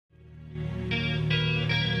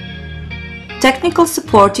Technical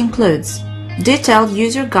support includes detailed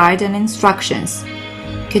user guide and instructions,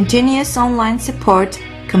 continuous online support,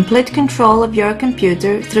 complete control of your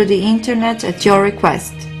computer through the internet at your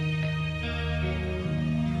request.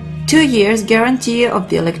 2 years guarantee of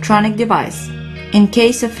the electronic device. In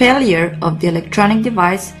case of failure of the electronic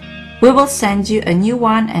device, we will send you a new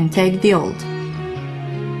one and take the old.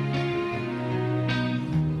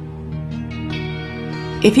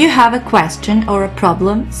 If you have a question or a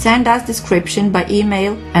problem, send us description by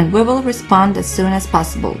email and we will respond as soon as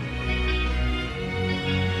possible.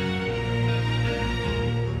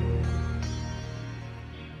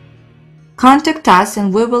 Contact us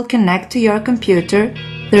and we will connect to your computer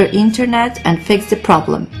through internet and fix the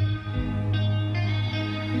problem.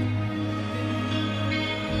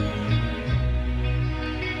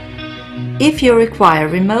 If you require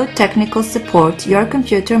remote technical support, your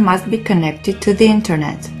computer must be connected to the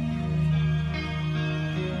internet.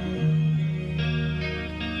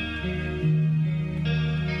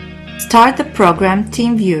 Start the program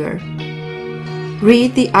TeamViewer.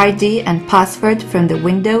 Read the ID and password from the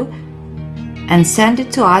window and send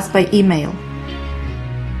it to us by email.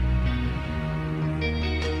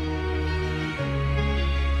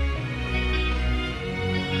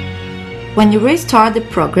 When you restart the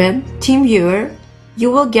program, TeamViewer, you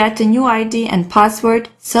will get a new ID and password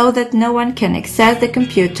so that no one can access the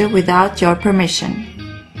computer without your permission.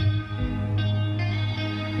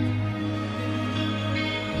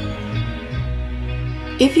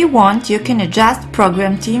 If you want, you can adjust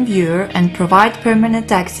program TeamViewer and provide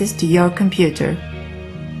permanent access to your computer.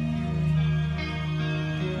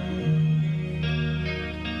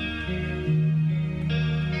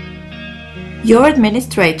 Your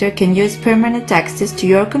administrator can use permanent access to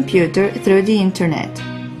your computer through the internet.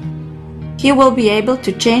 He will be able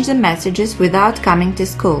to change the messages without coming to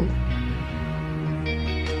school.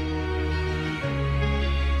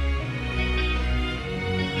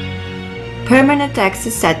 Permanent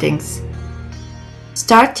access settings.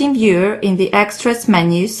 Start TeamViewer in the Extras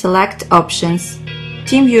menu, select Options.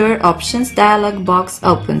 TeamViewer Options dialog box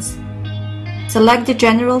opens. Select the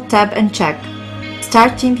General tab and check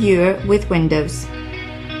Start TeamViewer with Windows.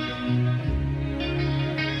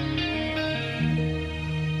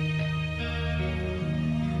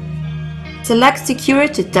 Select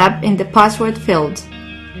Security tab in the Password field.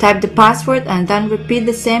 Type the password and then repeat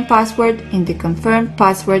the same password in the Confirmed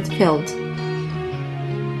Password field.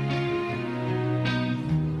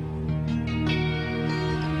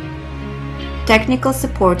 Technical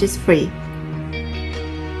support is free.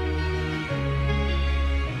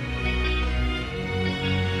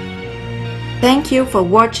 Thank you for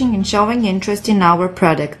watching and showing interest in our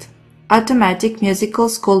product. Automatic Musical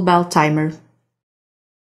School Bell Timer.